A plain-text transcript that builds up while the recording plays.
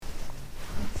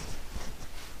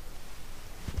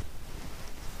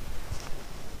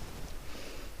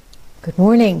Good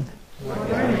morning. Good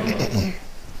morning.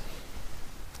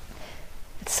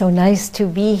 It's so nice to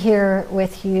be here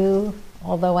with you,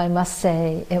 although I must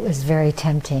say it was very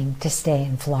tempting to stay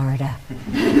in Florida.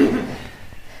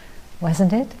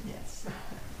 Wasn't it? Yes.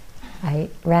 I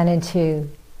ran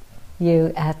into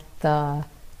you at the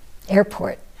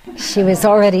airport. She was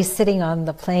already sitting on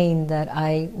the plane that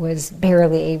I was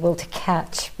barely able to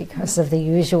catch because of the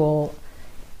usual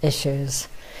issues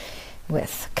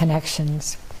with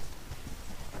connections.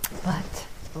 But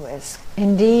it was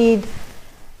indeed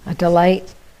a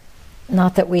delight.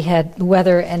 Not that we had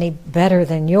weather any better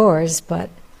than yours, but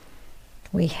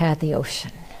we had the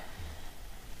ocean.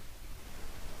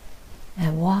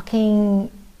 And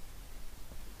walking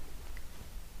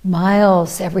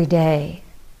miles every day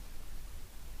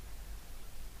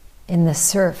in the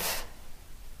surf,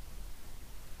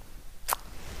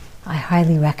 I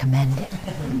highly recommend it.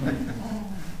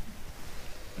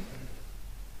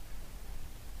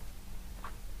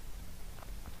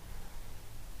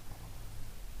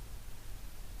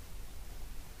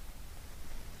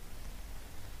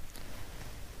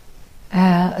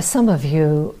 Some of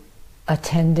you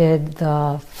attended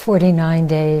the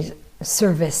 49-day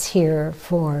service here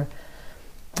for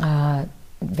a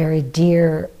very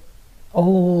dear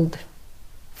old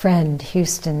friend,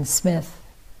 Houston Smith,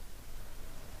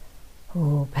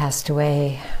 who passed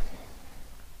away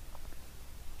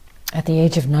at the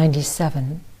age of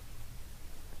 97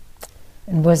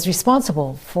 and was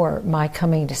responsible for my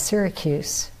coming to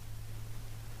Syracuse.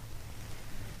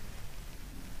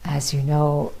 As you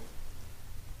know,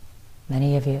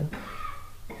 many of you,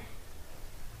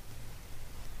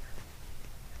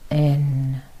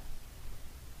 in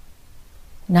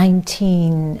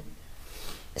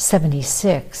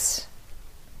 1976,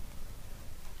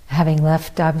 having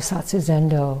left Dabusatsu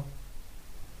Zendo,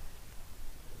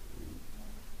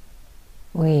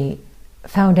 we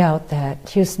found out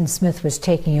that Houston Smith was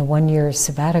taking a one-year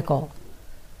sabbatical,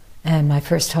 and my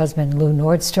first husband, Lou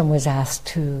Nordstrom, was asked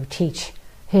to teach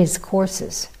his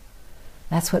courses.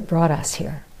 That's what brought us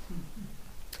here.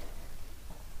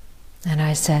 And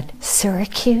I said,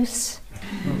 Syracuse?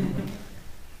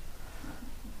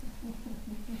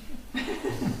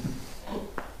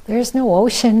 There's no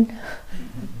ocean.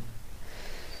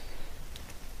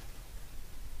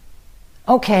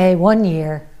 Okay, 1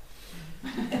 year.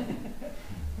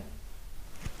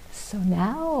 So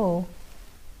now,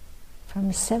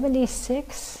 from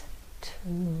 76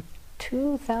 to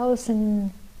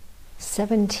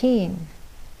 2017.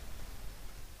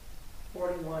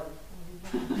 41.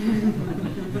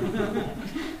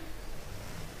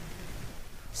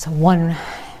 So one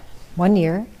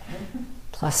year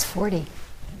plus 40.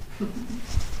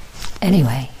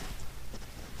 Anyway,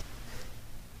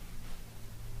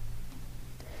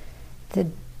 the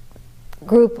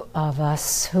group of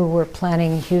us who were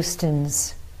planning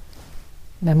Houston's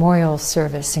memorial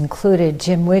service included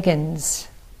Jim Wiggins.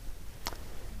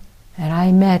 And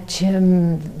I met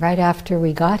Jim right after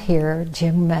we got here,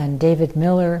 Jim and David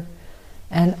Miller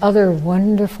and other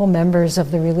wonderful members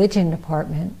of the religion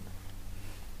department,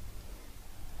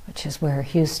 which is where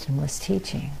Houston was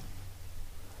teaching.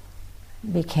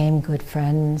 Became good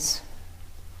friends.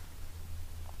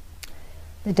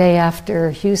 The day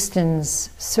after Houston's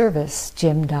service,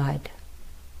 Jim died.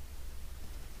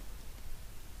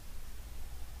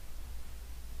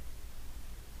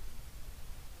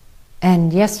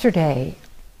 And yesterday,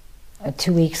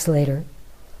 2 weeks later,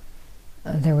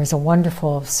 there was a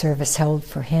wonderful service held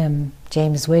for him,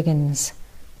 James Wiggins.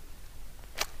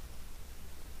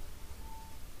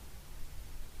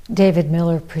 David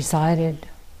Miller presided.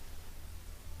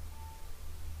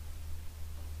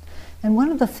 And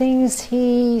one of the things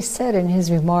he said in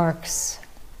his remarks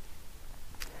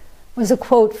was a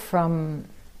quote from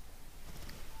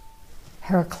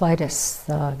Heraclitus,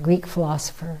 the Greek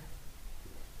philosopher.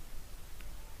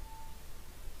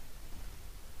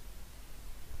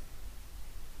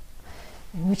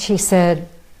 In which he said,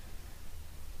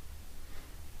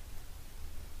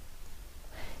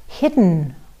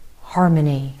 hidden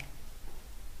harmony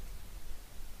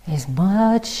is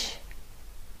much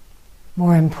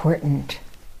more important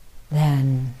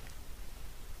than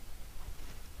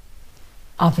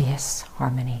obvious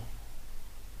harmony,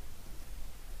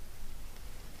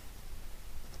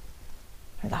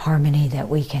 or the harmony that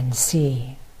we can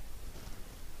see.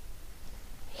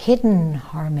 Hidden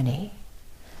harmony.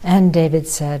 And David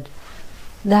said,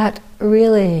 that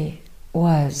really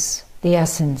was the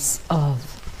essence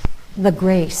of the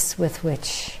grace with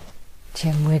which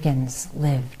Jim Wiggins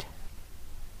lived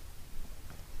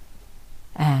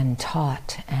and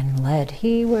taught and led.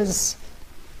 He was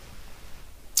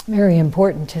very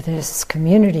important to this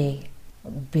community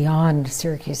beyond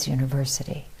Syracuse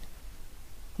University.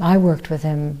 I worked with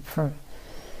him for,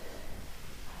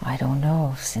 I don't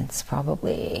know, since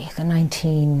probably the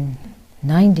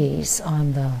 1990s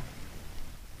on the,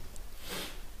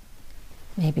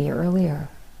 maybe earlier,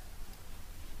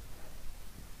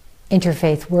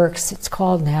 Interfaith Works, it's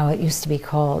called now. It used to be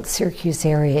called Syracuse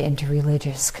Area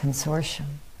Interreligious Consortium.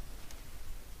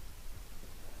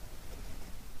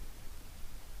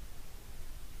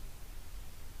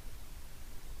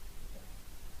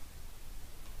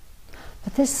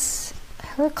 But this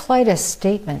Heraclitus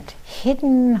statement,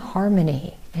 hidden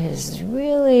harmony, is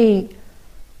really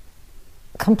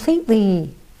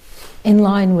completely in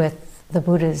line with the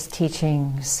Buddha's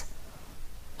teachings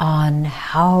on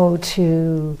how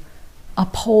to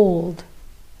uphold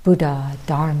Buddha,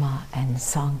 Dharma, and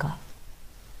Sangha.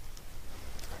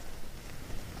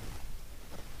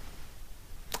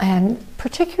 And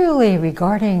particularly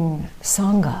regarding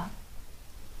Sangha,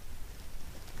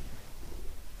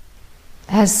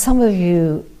 as some of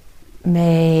you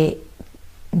may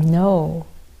know,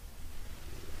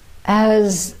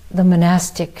 as the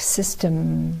monastic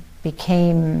system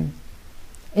became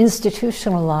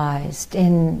institutionalized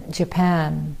in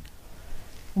Japan,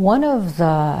 one of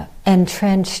the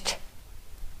entrenched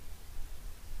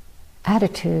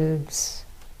attitudes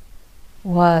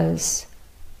was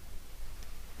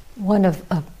one of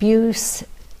abuse,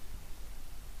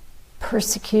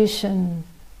 persecution,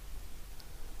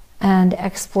 and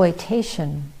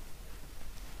exploitation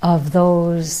of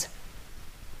those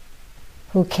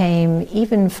who came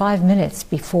even 5 minutes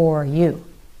before you.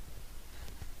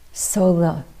 So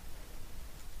the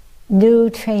new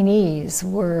trainees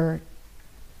were,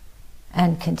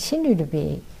 and continue to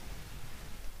be,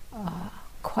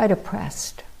 quite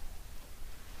oppressed.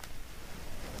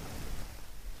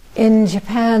 In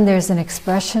Japan, there's an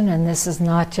expression, and this is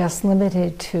not just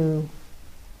limited to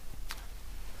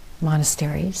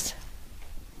monasteries,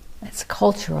 it's a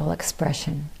cultural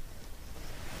expression.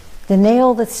 The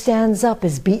nail that stands up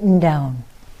is beaten down.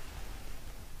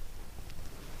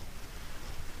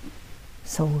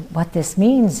 So what this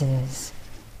means is,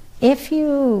 if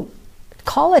you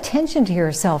call attention to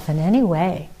yourself in any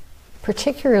way,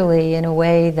 particularly in a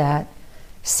way that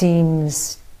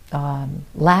seems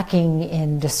lacking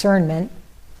in discernment,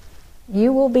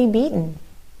 you will be beaten,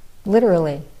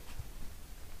 literally.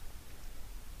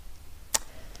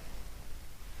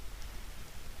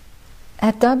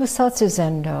 At Dabusatsu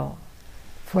Zendo,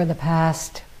 for the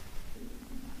past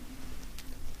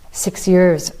 6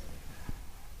 years,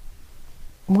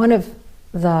 one of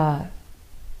the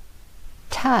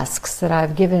tasks that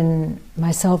I've given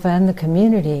myself and the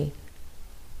community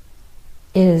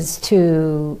is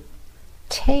to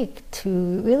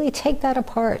really take that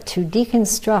apart, to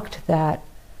deconstruct that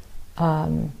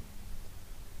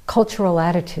cultural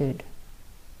attitude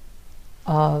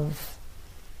of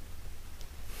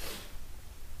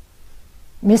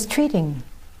mistreating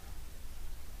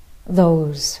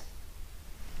those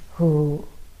who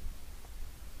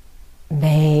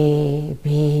may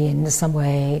be in some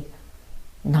way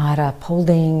not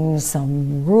upholding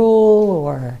some rule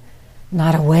or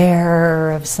not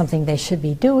aware of something they should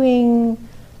be doing.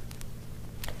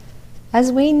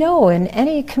 As we know, in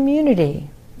any community,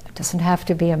 it doesn't have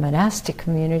to be a monastic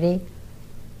community,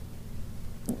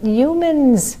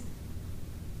 humans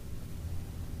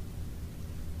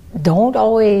don't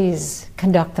always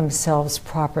conduct themselves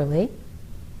properly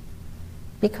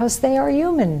because they are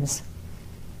humans.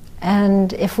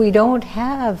 And if we don't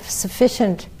have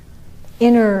sufficient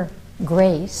inner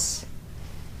grace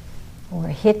or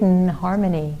hidden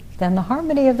harmony, then the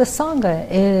harmony of the Sangha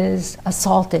is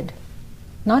assaulted.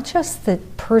 Not just the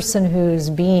person who's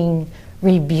being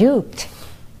rebuked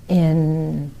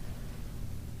in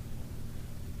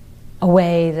a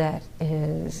way that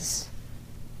is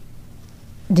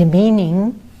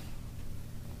demeaning,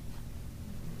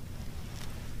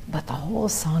 but the whole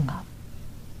Sangha.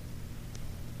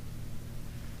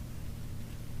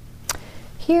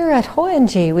 Here at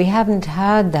Hoen-ji, we haven't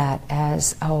had that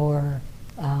as our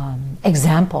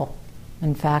example.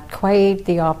 In fact, quite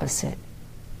the opposite.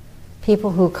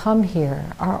 People who come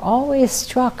here are always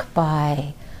struck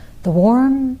by the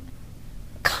warm,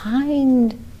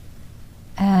 kind,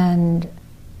 and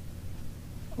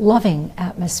loving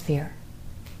atmosphere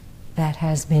that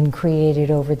has been created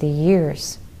over the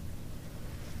years.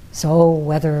 So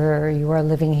whether you are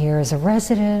living here as a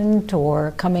resident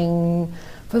or coming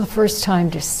for the first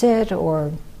time to sit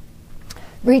or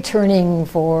returning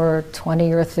for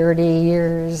 20 or 30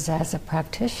 years as a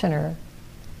practitioner,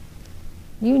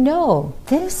 you know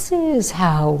this is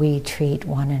how we treat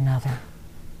one another.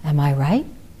 Am I right?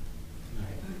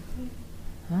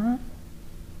 Huh?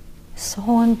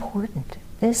 So important.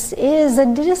 This is a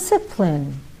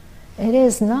discipline. It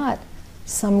is not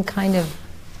some kind of,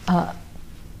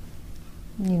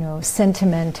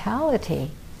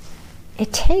 sentimentality.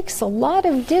 It takes a lot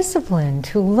of discipline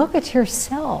to look at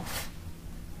yourself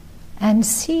and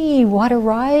see what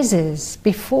arises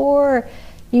before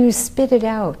you spit it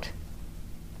out.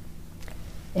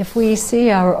 If we see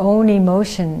our own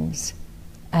emotions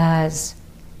as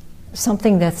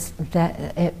something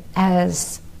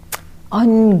as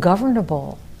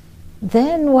ungovernable,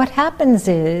 then what happens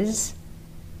is,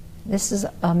 this is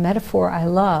a metaphor I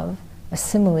love, a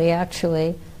simile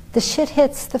actually, the shit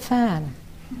hits the fan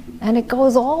and it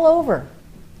goes all over.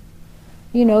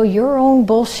 Your own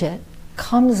bullshit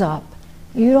comes up,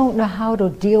 you don't know how to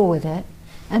deal with it,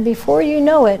 and before you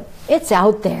know it, it's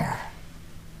out there.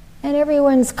 And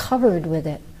everyone's covered with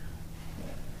it.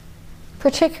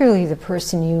 Particularly the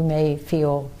person you may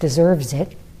feel deserves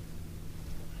it.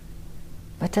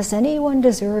 But does anyone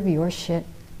deserve your shit?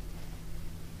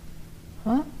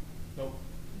 Huh? Nope.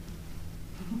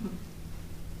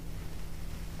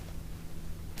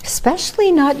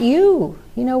 Especially not you.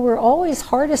 We're always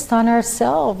hardest on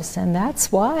ourselves, and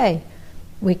that's why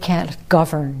we can't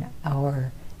govern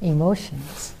our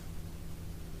emotions.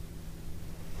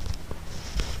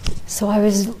 So I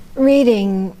was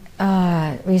reading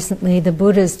recently the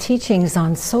Buddha's teachings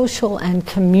on social and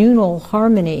communal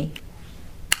harmony.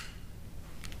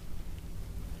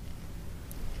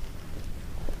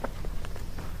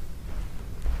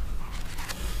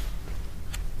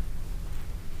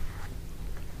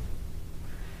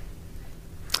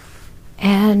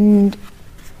 And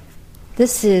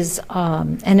this is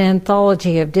an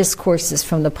anthology of discourses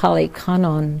from the Pali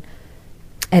Canon,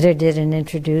 edited and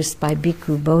introduced by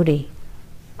Bhikkhu Bodhi.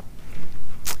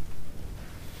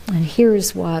 And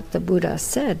here's what the Buddha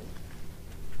said.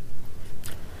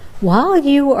 While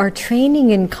you are training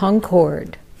in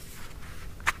concord,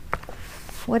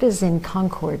 what does in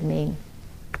concord mean?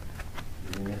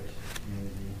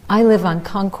 I live on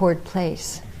Concord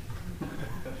Place.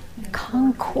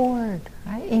 Concord,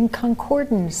 right? In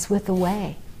concordance with the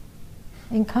way.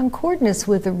 In concordance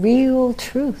with the real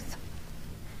truth.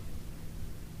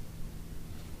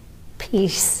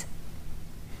 Peace.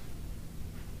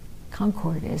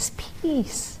 Concord is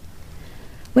peace.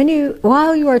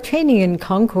 While you are training in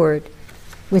concord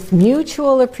with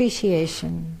mutual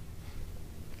appreciation,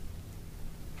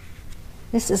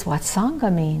 this is what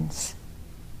Sangha means.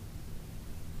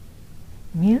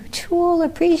 Mutual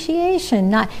appreciation,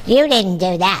 not you didn't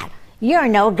do that, you're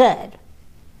no good.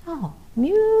 No,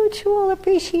 mutual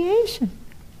appreciation.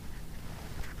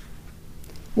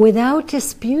 Without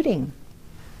disputing.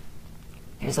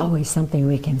 There's always something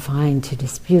we can find to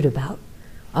dispute about,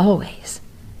 always.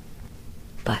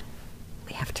 But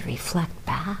we have to reflect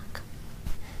back.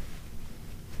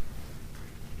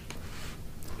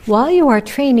 While you are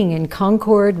training in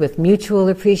concord with mutual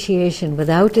appreciation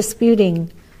without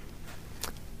disputing,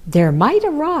 there might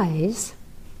arise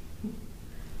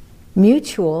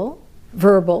mutual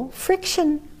verbal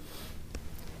friction,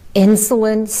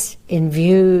 insolence in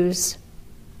views,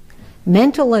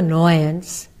 mental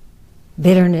annoyance,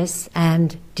 bitterness,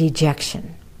 and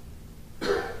dejection.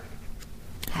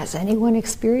 Has anyone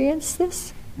experienced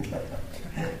this?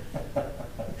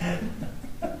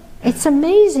 It's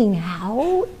amazing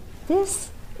how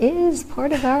this is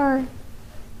part of our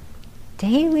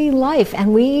daily life,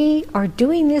 and we are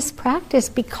doing this practice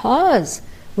because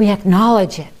we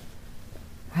acknowledge it,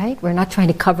 right? We're not trying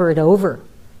to cover it over.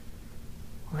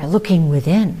 We're looking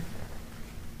within.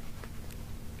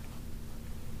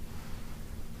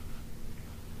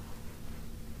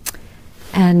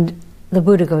 And the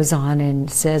Buddha goes on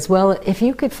and says, well, if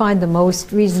you could find the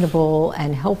most reasonable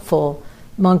and helpful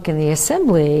monk in the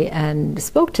assembly and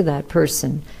spoke to that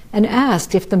person and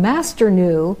asked if the master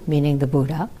knew, meaning the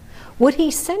Buddha, would he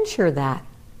censure that?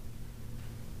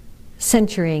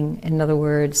 Censuring, in other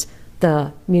words,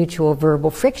 the mutual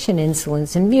verbal friction,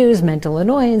 insolence in views, mental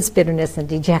annoyance, bitterness, and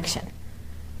dejection.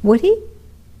 Would he?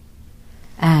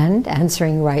 And,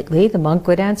 answering rightly, the monk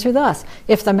would answer thus: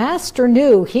 if the master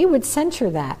knew, he would censure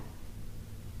that.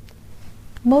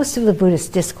 Most of the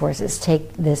Buddhist discourses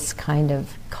take this kind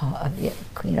of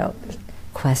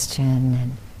question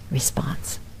and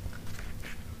response.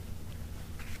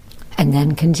 And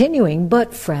then continuing,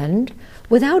 but friend,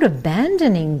 without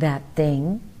abandoning that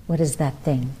thing, what is that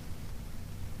thing?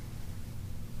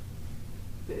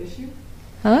 The issue?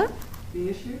 Huh? The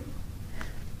issue?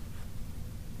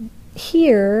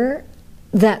 Here,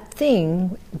 that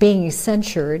thing being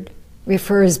censured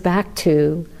refers back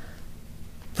to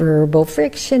verbal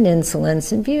friction,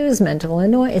 insolence and views, mental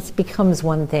annoyance, it becomes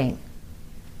one thing.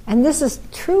 And this is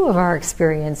true of our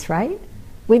experience, right?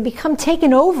 We become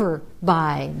taken over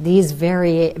by these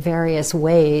various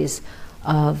ways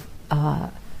of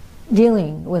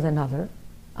dealing with another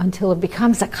until it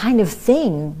becomes a kind of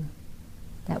thing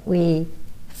that we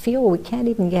feel we can't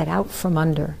even get out from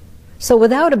under. So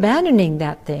without abandoning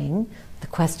that thing, the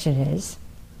question is,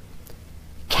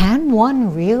 can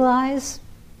one realize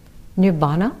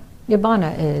Nibbana?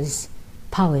 Nibbana is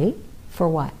Pali for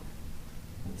what?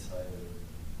 Inside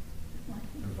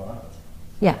of Nirvana.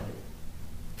 Yeah.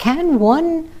 Can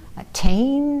one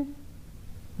attain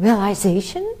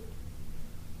realization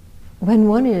when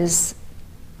one is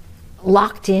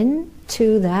locked in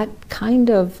to that kind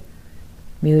of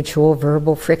mutual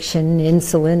verbal friction,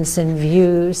 insolence and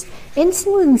views?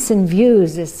 Insolence and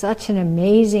views is such an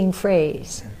amazing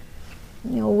phrase.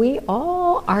 You know, we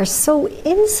all are so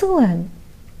insolent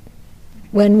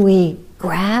when we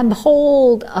grab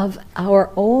hold of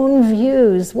our own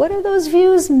views. What are those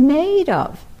views made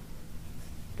of?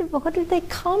 What do they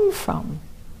come from?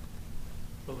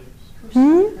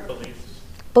 Beliefs.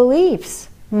 Beliefs.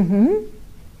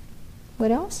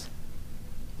 What else?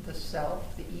 The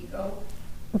self, the ego.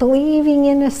 Believing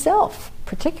in a self,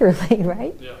 particularly,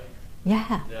 right? Yeah.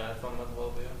 Yeah. Yeah, I found that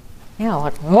well, yeah. Yeah,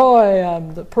 like, I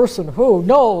am the person who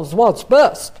knows what's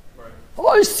best. Right.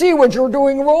 I see what you're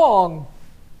doing wrong.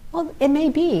 Well, it may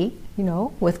be, you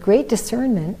know, with great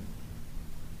discernment,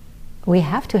 we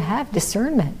have to have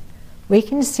discernment. We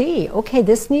can see, okay,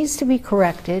 this needs to be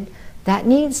corrected, that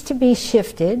needs to be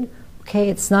shifted. Okay,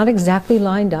 it's not exactly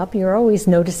lined up. You're always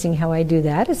noticing how I do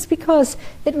that. It's because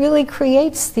it really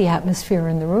creates the atmosphere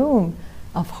in the room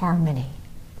of harmony.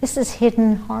 This is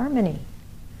hidden harmony.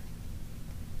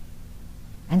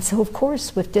 And so, of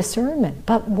course, with discernment.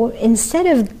 But instead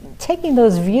of taking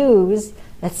those views,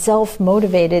 that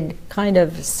self-motivated, kind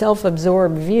of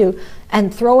self-absorbed view,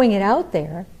 and throwing it out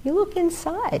there, you look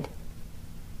inside.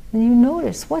 And you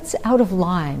notice what's out of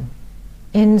line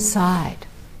inside.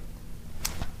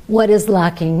 What is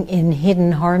lacking in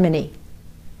hidden harmony?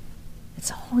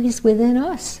 It's always within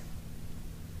us.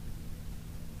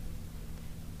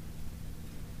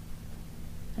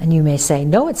 And you may say,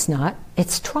 no, it's not.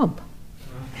 It's Trump.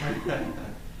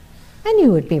 And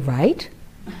you would be right.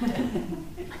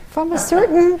 From a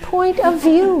certain point of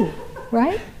view,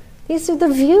 right? These are the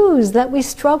views that we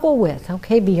struggle with,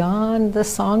 okay, beyond the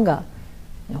Sangha.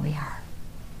 You know, we are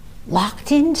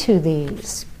locked into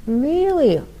these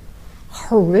really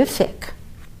horrific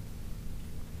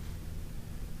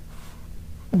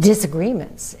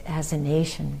disagreements as a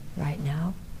nation right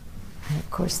now. And of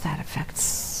course that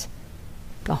affects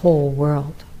the whole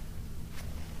world.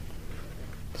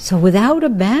 So without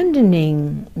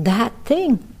abandoning that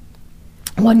thing,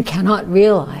 one cannot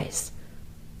realize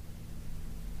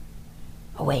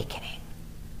awakening.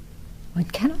 One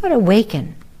cannot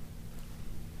awaken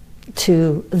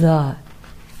to the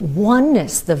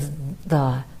oneness, the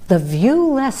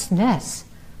viewlessness,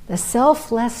 the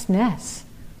selflessness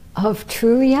of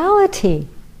true reality.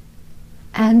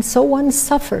 And so one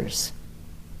suffers.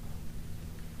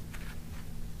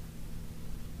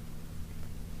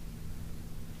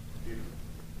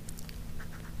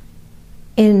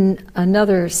 In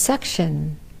another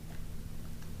section,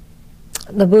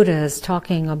 the Buddha is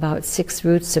talking about 6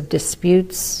 roots of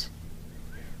disputes.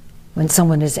 When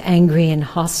someone is angry and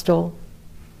hostile,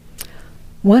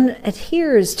 one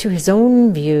adheres to his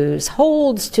own views,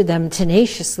 holds to them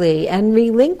tenaciously, and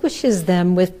relinquishes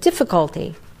them with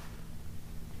difficulty.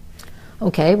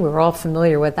 Okay, we're all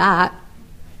familiar with that.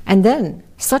 And then,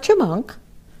 such a monk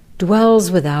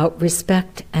dwells without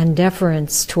respect and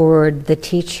deference toward the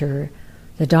teacher,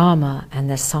 the Dhamma, and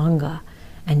the Sangha,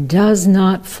 and does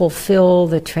not fulfill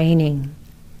the training.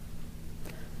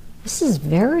 This is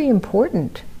very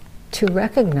important to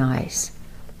recognize.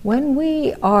 When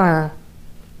we are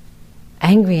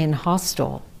angry and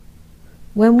hostile,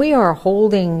 when we are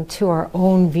holding to our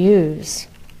own views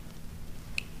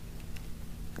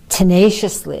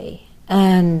tenaciously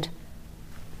and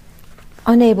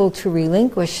unable to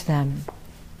relinquish them,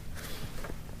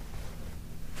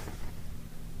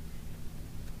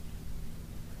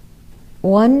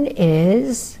 one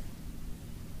is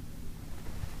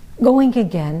going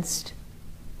against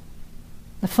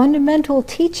the fundamental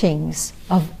teachings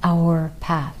of our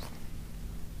path.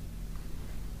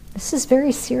 This is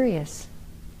very serious.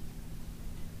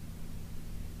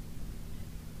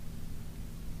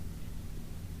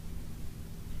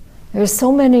 There are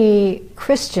so many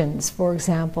Christians, for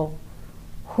example,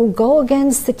 who go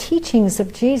against the teachings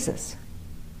of Jesus.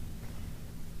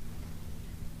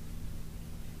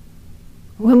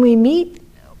 when we meet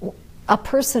a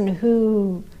person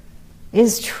who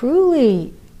is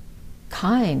truly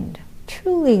kind,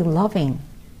 truly loving,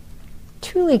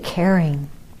 truly caring,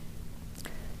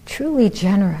 truly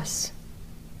generous,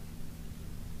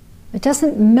 it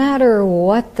doesn't matter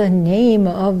what the name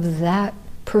of that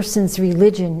person's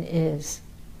religion is.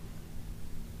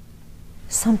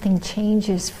 Something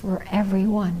changes for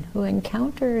everyone who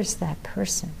encounters that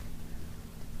person.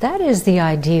 That is the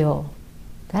ideal.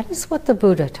 That is what the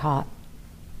Buddha taught.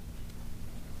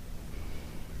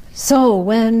 So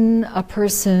when a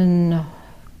person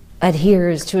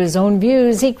adheres to his own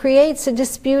views, he creates a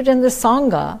dispute in the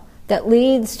Sangha that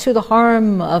leads to the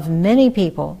harm of many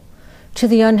people, to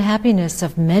the unhappiness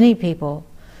of many people,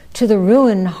 to the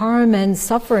ruin, harm, and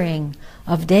suffering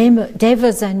of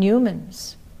devas and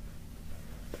humans.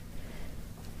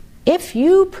 If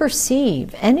you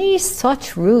perceive any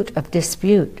such root of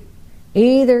dispute,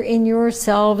 either in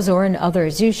yourselves or in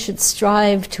others, you should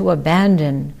strive to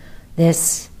abandon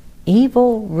this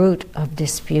evil root of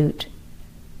dispute.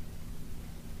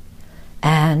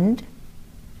 And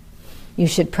you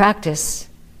should practice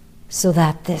so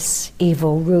that this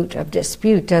evil root of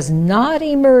dispute does not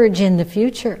emerge in the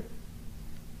future.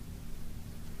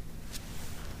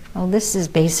 Well, this is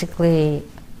basically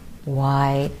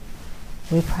why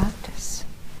we practice,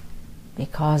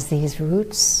 because these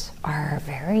roots are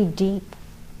very deep.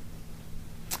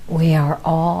 We are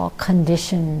all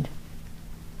conditioned.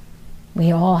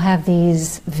 We all have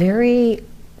these very,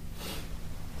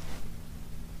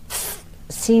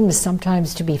 seems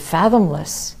sometimes to be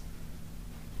fathomless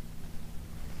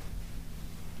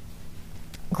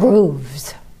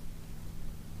grooves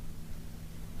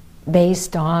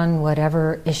based on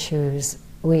whatever issues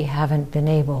we haven't been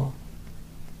able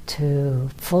to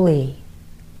fully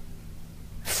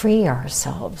free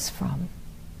ourselves from.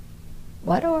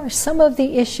 What are some of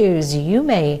the issues you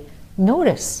may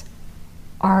notice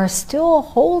are still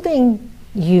holding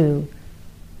you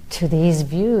to these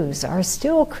views, are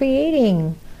still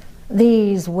creating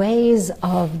these ways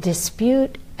of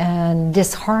dispute and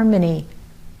disharmony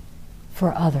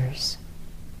for others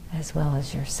as well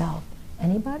as yourself?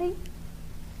 Anybody?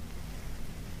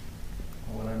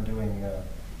 When I'm doing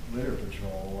litter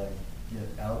patrol, I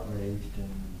get outraged and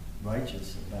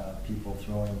righteous about people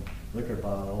throwing liquor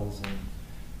bottles and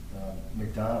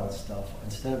McDonald's stuff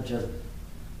instead of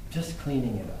just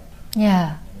cleaning it up.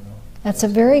 Yeah, You know? that's a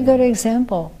very good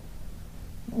example.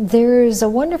 There's a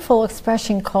wonderful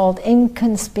expression called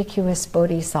inconspicuous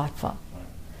bodhisattva.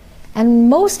 And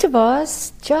most of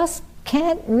us just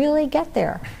can't really get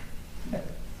there.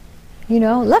 You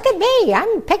know, look at me,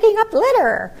 I'm picking up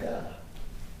litter. Yeah.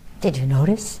 Did you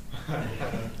notice?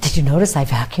 Did you notice I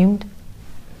vacuumed?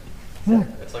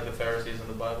 It's like the Pharisees in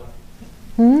the Bible.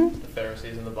 Hmm? The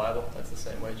Pharisees in the Bible, that's the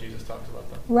same way Jesus talks about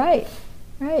them. Right,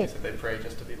 They right. said they pray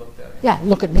just to be looked at. Yeah,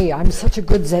 look at me, I'm such a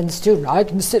good Zen student. I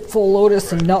can sit full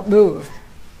lotus and not move.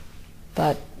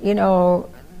 But, you know,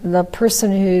 the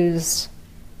person who's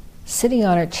sitting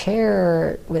on a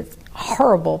chair with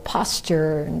horrible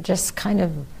posture and just kind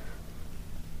of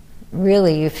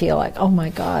really you feel like, oh my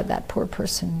God, that poor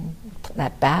person,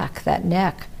 that back, that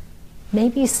neck, may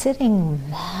be sitting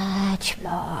much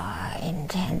more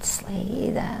intensely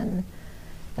than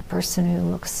the person who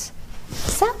looks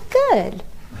so good,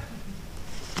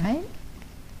 right?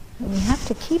 And we have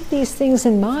to keep these things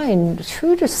in mind.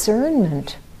 True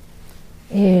discernment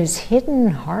is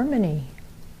hidden harmony.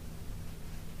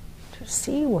 To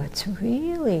see what's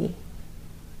really,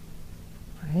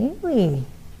 really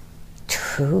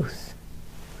truth.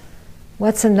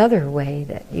 What's another way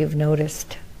that you've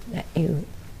noticed that you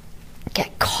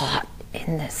get caught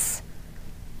in this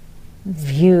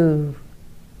view?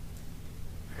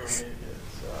 For me, it's,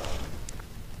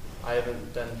 I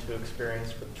haven't been too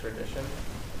experienced with tradition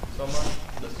so much.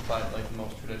 This is probably like the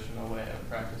most traditional way I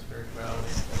practice spirituality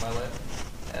in my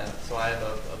life. And so I have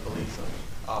a belief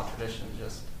of all tradition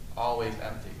just always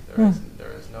empty.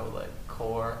 There is no like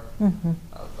core of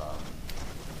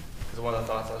because one of the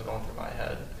thoughts I was going through my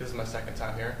head, this is my second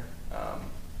time here,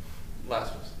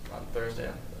 last was on Thursday,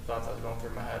 the thoughts I was going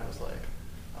through my head was like,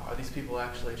 are these people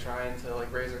actually trying to like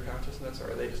raise their consciousness,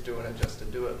 or are they just doing it just to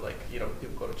do it, like, you know,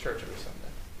 people go to church every Sunday?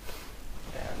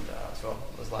 And so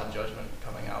there's a lot of judgment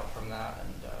coming out from that,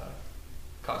 and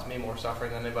caused me more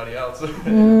suffering than anybody else.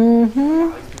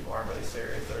 Mm-hmm. These people aren't really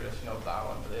serious, they're just, you know,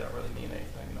 bowing, but they don't really mean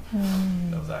anything, you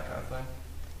know, that was that kind of thing.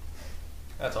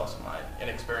 That's also my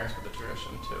inexperience with the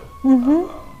tradition too.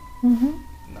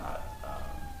 Not,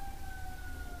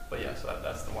 but yeah, so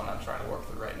that's the one I'm trying to work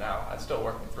through right now. I'm still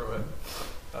working through it,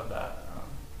 of that.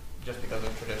 just because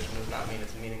of tradition does not mean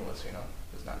it's meaningless, you know,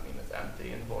 does not mean it's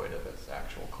empty and void of its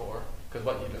actual core. Because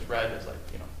what you just read is like,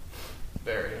 you know,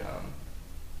 very,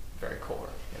 very core,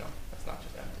 you know, it's not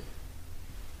just empty.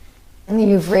 And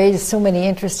you've raised so many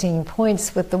interesting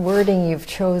points with the wording you've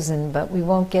chosen, but we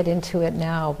won't get into it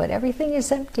now. But everything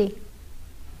is empty.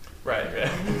 Right,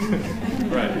 yeah.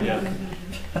 Right, yeah.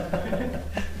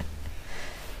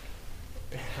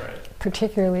 Right.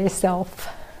 Particularly self.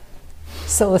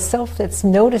 So a self that's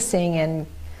noticing and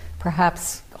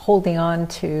perhaps holding on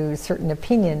to certain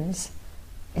opinions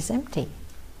is empty.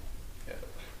 Yeah.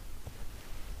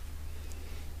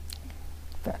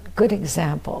 But good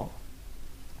example.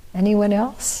 Anyone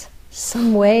else?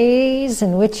 Some ways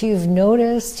in which you've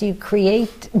noticed you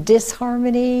create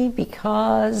disharmony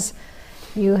because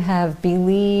you have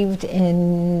believed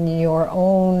in your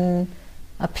own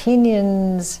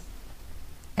opinions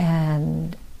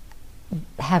and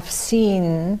have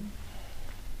seen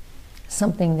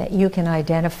something that you can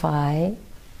identify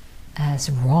as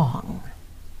wrong.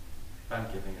 If I'm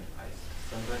giving advice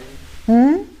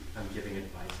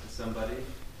to somebody,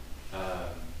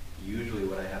 usually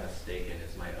what I have a stake in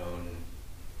is my own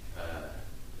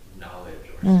knowledge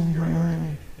or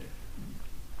superiority.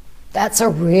 That's a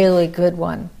really good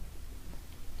one.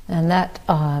 And that,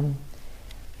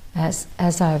 as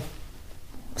I've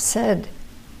said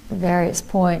at various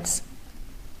points,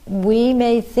 we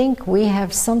may think we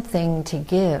have something to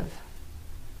give.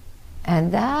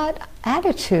 And that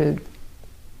attitude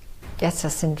gets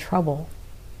us in trouble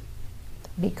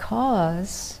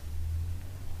because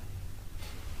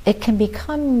it can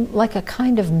become like a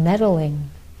kind of meddling.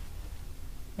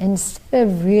 Instead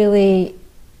of really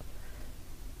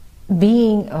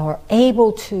being or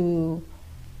able to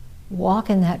walk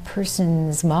in that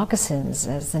person's moccasins,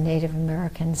 as the Native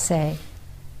Americans say,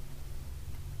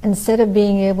 instead of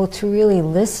being able to really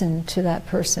listen to that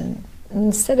person,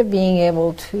 instead of being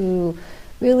able to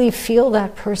really feel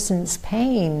that person's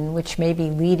pain, which may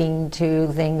be leading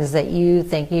to things that you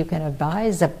think you can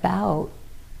advise about,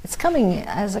 it's coming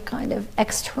as a kind of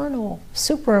external,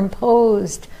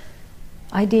 superimposed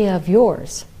idea of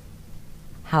yours,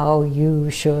 how you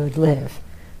should live,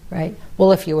 right?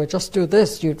 Well, if you would just do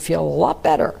this, you'd feel a lot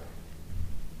better.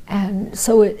 And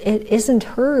so it isn't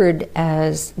heard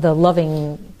as the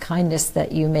loving kindness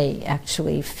that you may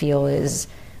actually feel is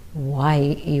why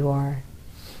you are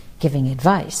giving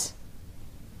advice.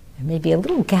 There may be a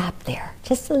little gap there,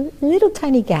 just a little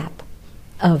tiny gap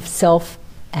of self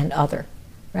and other,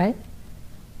 right?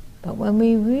 But when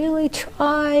we really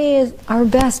try our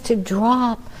best to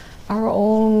drop our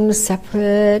own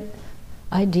separate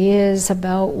ideas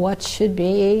about what should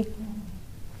be,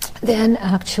 then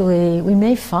actually we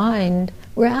may find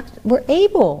we're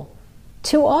able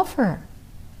to offer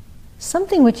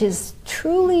something which is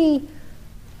truly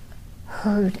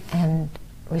heard and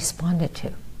responded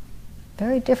to.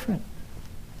 Very different.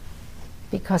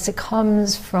 Because it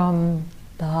comes from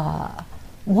the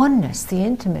oneness, the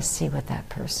intimacy with that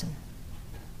person.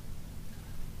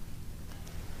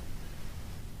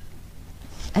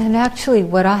 And actually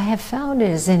what I have found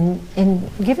is in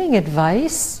giving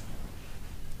advice,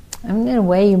 and in a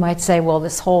way you might say, well,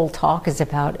 this whole talk is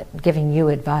about giving you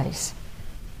advice.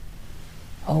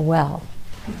 Oh well.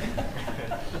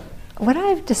 What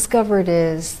I've discovered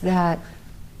is that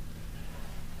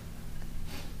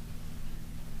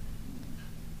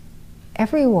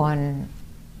everyone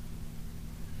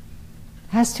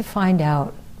has to find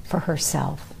out for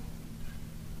herself.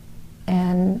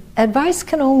 And advice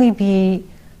can only be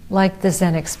like the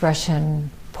Zen expression,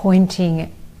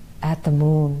 pointing at the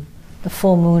moon, the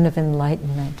full moon of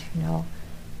enlightenment, you know,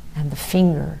 and the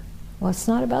finger. Well, it's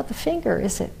not about the finger,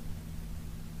 is it?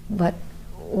 But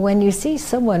when you see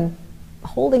someone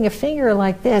holding a finger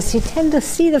like this, you tend to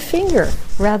see the finger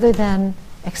rather than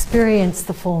experience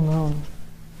the full moon.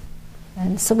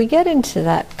 And so we get into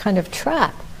that kind of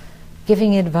trap,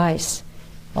 giving advice.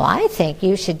 Well, I think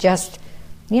you should just,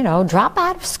 you know, drop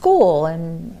out of school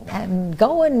and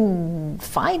go and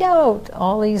find out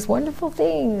all these wonderful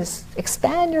things,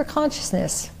 expand your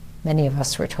consciousness. Many of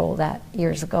us were told that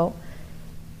years ago.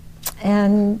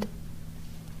 And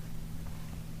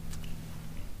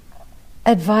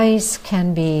advice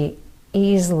can be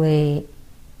easily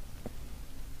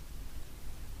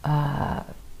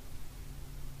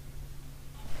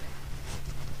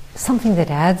something that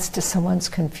adds to someone's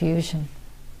confusion.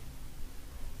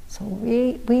 So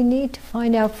we need to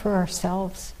find out for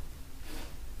ourselves.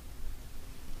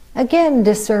 Again,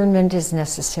 discernment is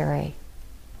necessary.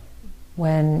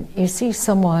 When you see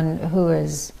someone who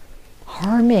is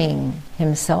harming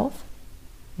himself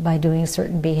by doing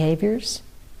certain behaviors,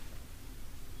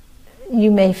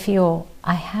 you may feel,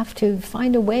 I have to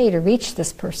find a way to reach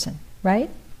this person, right?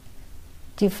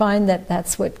 Do you find that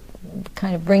that's what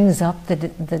kind of brings up the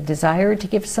desire to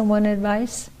give someone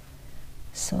advice?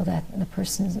 So that the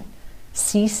person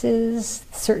ceases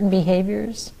certain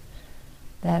behaviors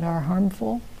that are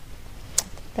harmful?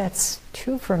 That's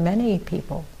true for many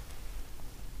people.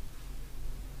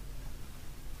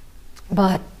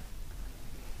 But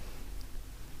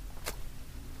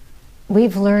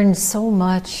we've learned so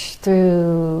much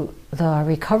through the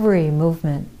recovery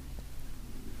movement,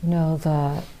 you know,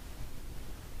 the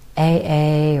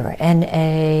AA or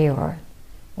NA or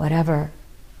whatever.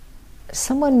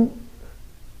 Someone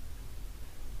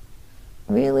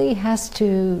really has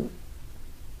to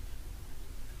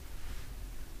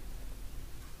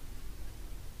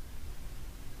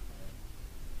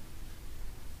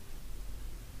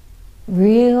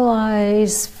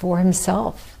realize for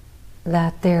himself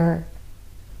that there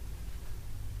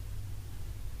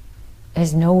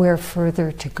is nowhere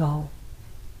further to go.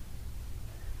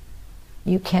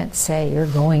 You can't say you're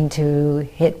going to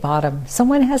hit bottom.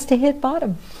 Someone has to hit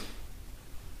bottom.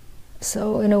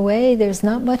 So in a way, there's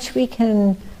not much we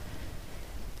can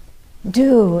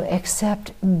do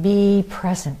except be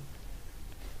present.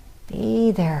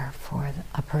 Be there for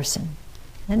a person.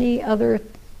 Any other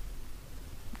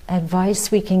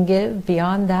advice we can give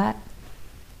beyond that?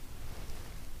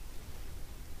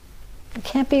 It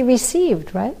can't be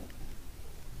received, right?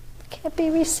 It can't be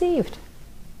received.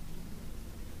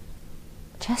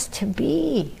 Just to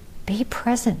be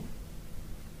present.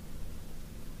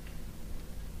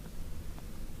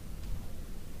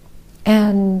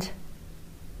 And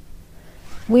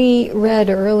we read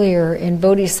earlier in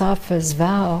Bodhisattva's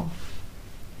vow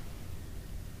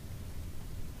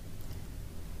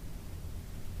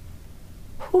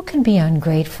who can be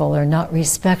ungrateful or not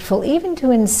respectful, even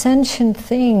to insentient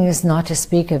things, not to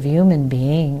speak of human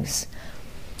beings?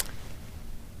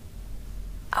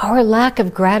 Our lack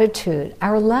of gratitude,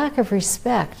 our lack of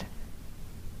respect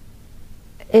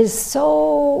is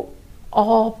so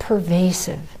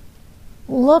all-pervasive.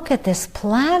 Look at this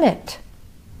planet.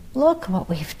 Look what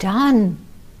we've done,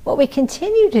 what we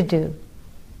continue to do.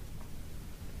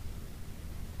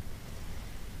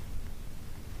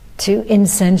 To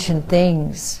insentient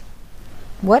things.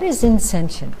 What is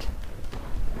insentient?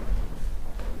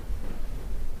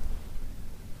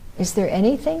 Is there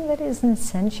anything that is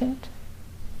insentient?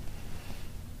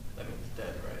 That means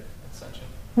dead, right?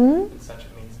 Insentient.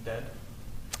 Insentient means dead.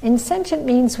 Insentient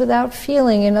means without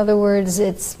feeling. In other words,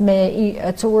 it's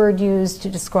a word used to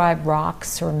describe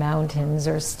rocks or mountains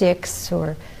or sticks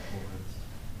or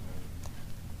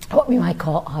what we might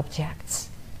call objects.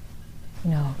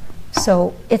 You know.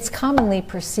 So it's commonly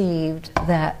perceived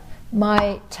that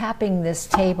my tapping this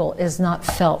table is not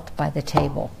felt by the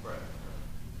table. Right.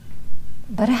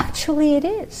 But actually it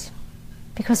is.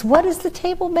 Because what is the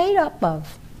table made up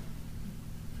of?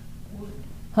 Wood.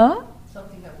 Huh?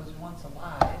 Something that was once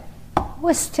alive.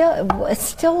 It's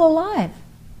still alive.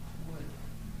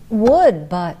 Wood. Wood,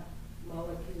 but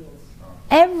Molecules.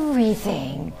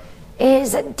 everything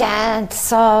is a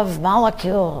dance of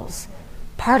molecules.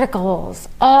 Particles,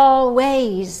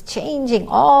 always changing,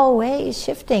 always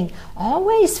shifting,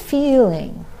 always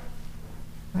feeling,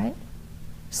 right?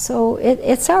 So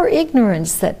it's our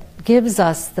ignorance that gives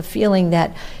us the feeling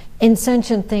that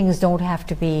insentient things don't have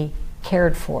to be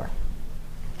cared for.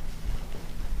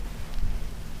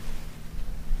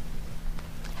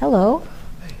 Hello.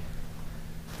 Hey,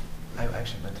 I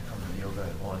actually meant to come to yoga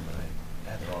at 1, but I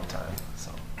had the wrong time,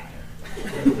 so.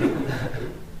 Yeah.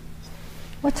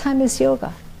 What time is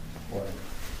yoga?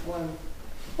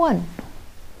 1.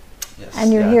 Yes,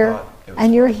 And you're yeah, I here, thought it was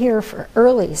and you're fun. here for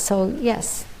early. So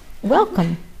yes,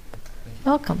 welcome,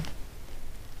 welcome.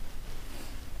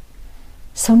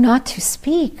 So not to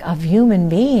speak of human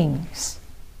beings,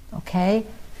 okay?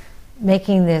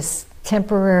 Making this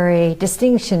temporary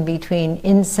distinction between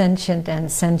insentient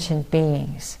and sentient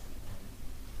beings.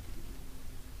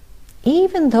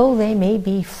 Even though they may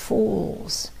be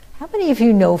fools. How many of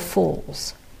you know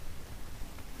fools?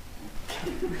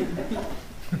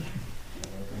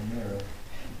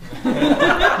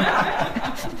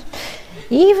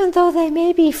 Even though they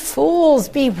may be fools,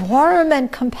 be warm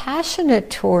and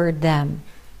compassionate toward them.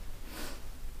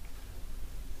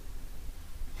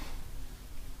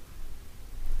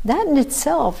 That in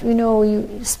itself, you know,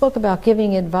 you spoke about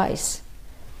giving advice.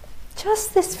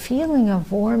 Just this feeling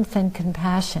of warmth and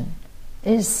compassion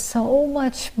is so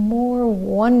much more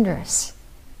wondrous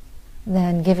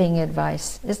than giving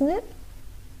advice, isn't it?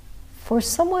 For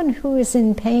someone who is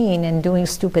in pain and doing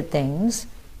stupid things,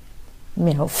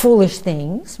 you know, foolish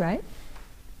things, right?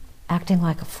 acting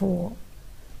like a fool.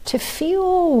 To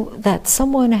feel that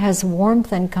someone has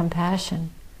warmth and compassion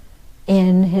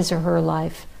in his or her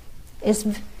life is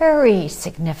very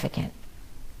significant.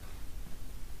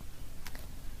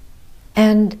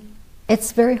 And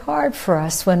it's very hard for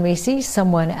us when we see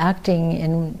someone acting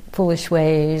in foolish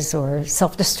ways or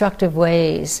self-destructive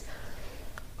ways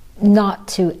not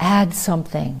to add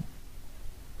something,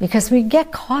 because we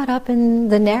get caught up in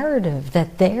the narrative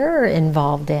that they're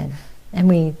involved in. And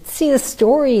we see the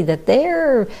story that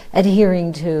they're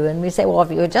adhering to, and we say, well,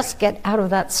 if you would just get out of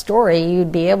that story,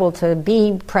 you'd be able to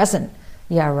be present.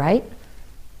 Yeah, right?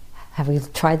 Have we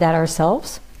tried that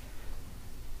ourselves?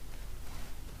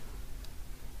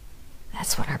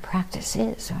 That's what our practice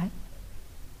is, right?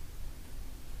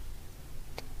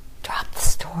 Drop the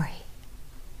story.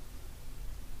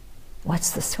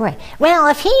 What's the story? Well,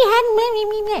 if he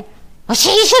hadn't, well,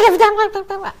 she should have done blah,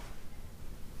 blah, blah.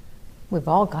 We've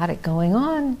all got it going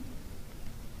on.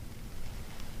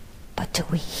 But do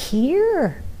we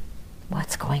hear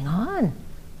what's going on?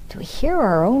 Do we hear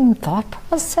our own thought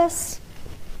process?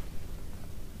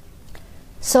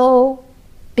 So,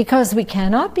 because we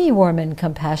cannot be warm and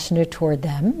compassionate toward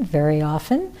them very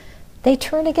often, they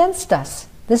turn against us.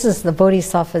 This is the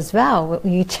Bodhisattva's vow, what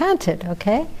you chanted,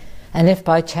 okay? And if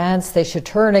by chance they should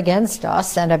turn against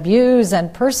us and abuse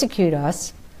and persecute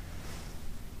us,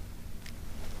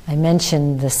 I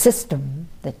mentioned the system,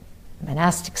 the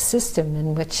monastic system,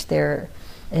 in which there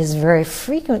is very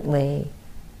frequently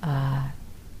an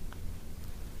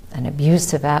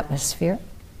abusive atmosphere.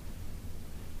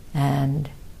 And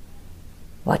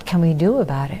what can we do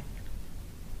about it?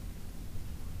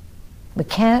 We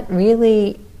can't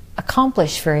really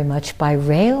accomplish very much by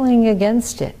railing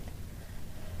against it.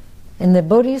 In the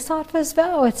Bodhisattva's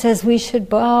vow, it says we should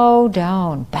bow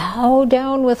down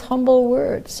with humble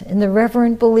words, in the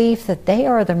reverent belief that they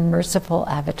are the merciful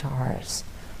avatars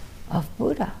of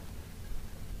Buddha.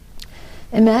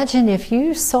 Imagine if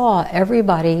you saw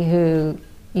everybody who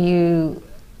you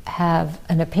have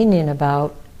an opinion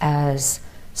about as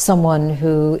someone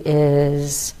who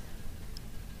is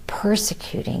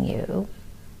persecuting you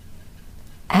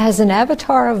as an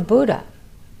avatar of Buddha,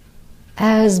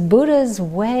 as Buddha's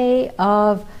way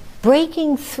of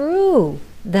breaking through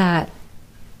that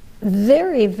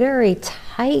very, very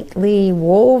tightly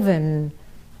woven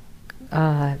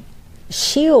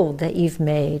shield that you've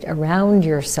made around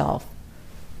yourself.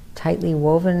 Tightly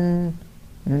woven,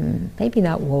 maybe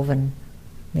not woven,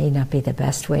 may not be the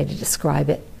best way to describe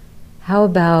it. How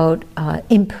about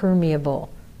impermeable?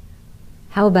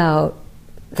 How about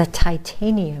the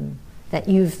titanium that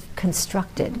you've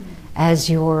constructed as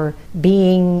your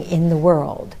being in the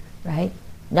world, right?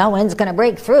 No one's going to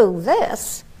break through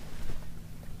this.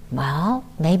 Well,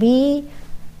 maybe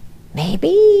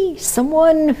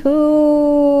someone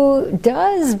who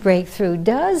does break through,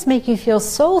 does make you feel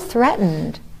so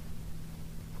threatened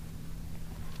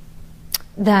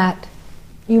that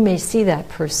you may see that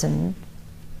person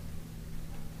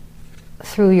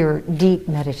through your deep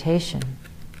meditation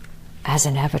as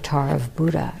an avatar of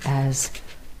Buddha, as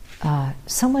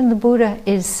someone the Buddha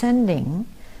is sending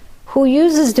who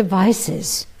uses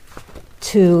devices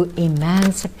to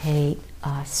emancipate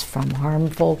us from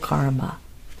harmful karma.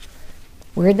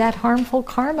 Where'd that harmful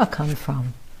karma come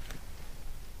from?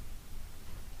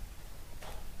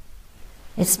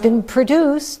 It's been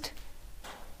produced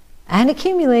and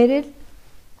accumulated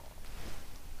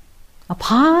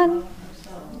upon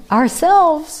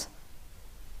ourselves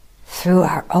through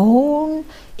our own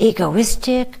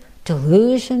egoistic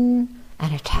delusion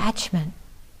and attachment.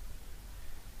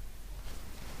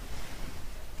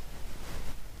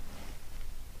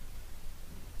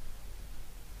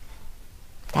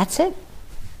 That's it.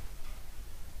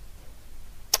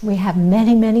 We have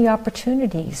many, many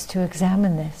opportunities to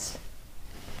examine this.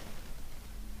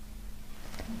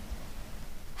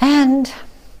 And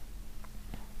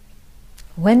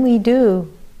when we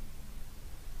do,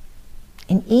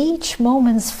 in each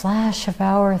moment's flash of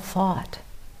our thought,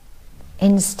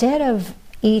 instead of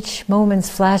each moment's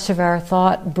flash of our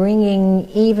thought bringing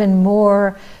even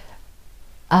more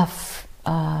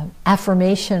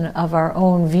affirmation of our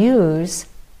own views,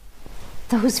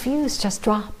 those views just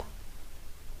drop.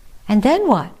 And then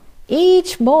what?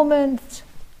 Each moment's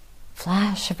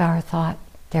flash of our thought,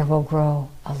 there will grow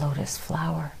a lotus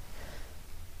flower.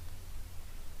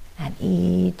 And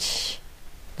each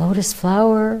lotus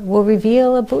flower will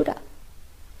reveal a Buddha.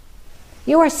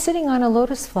 You are sitting on a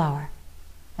lotus flower.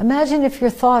 Imagine if your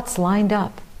thoughts lined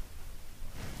up.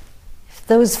 If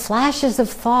those flashes of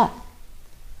thought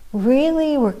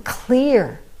really were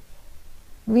clear,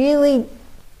 really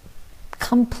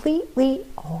completely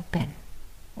open,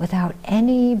 without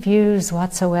any views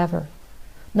whatsoever,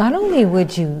 not only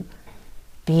would you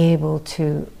be able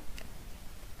to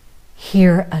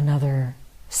hear another,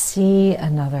 see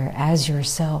another as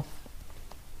yourself,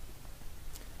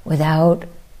 without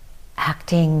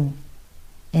acting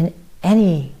in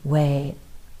any way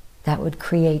that would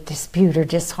create dispute or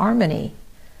disharmony,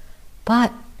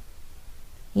 but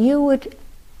you would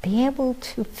be able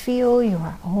to feel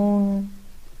your own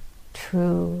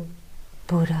true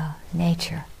Buddha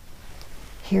nature.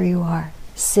 Here you are,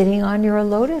 sitting on your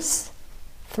lotus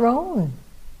throne.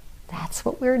 That's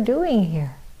what we're doing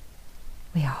here.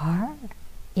 We are,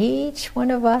 each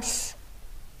one of us,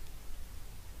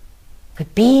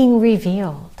 being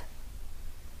revealed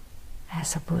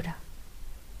as a Buddha.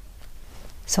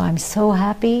 So I'm so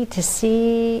happy to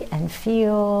see and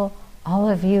feel all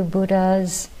of you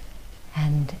Buddhas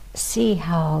and see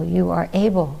how you are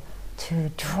able to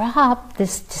drop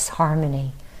this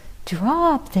disharmony,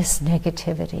 drop this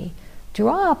negativity,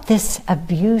 drop this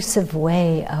abusive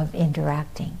way of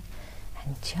interacting,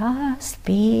 and just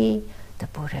be the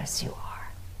Buddhas you are.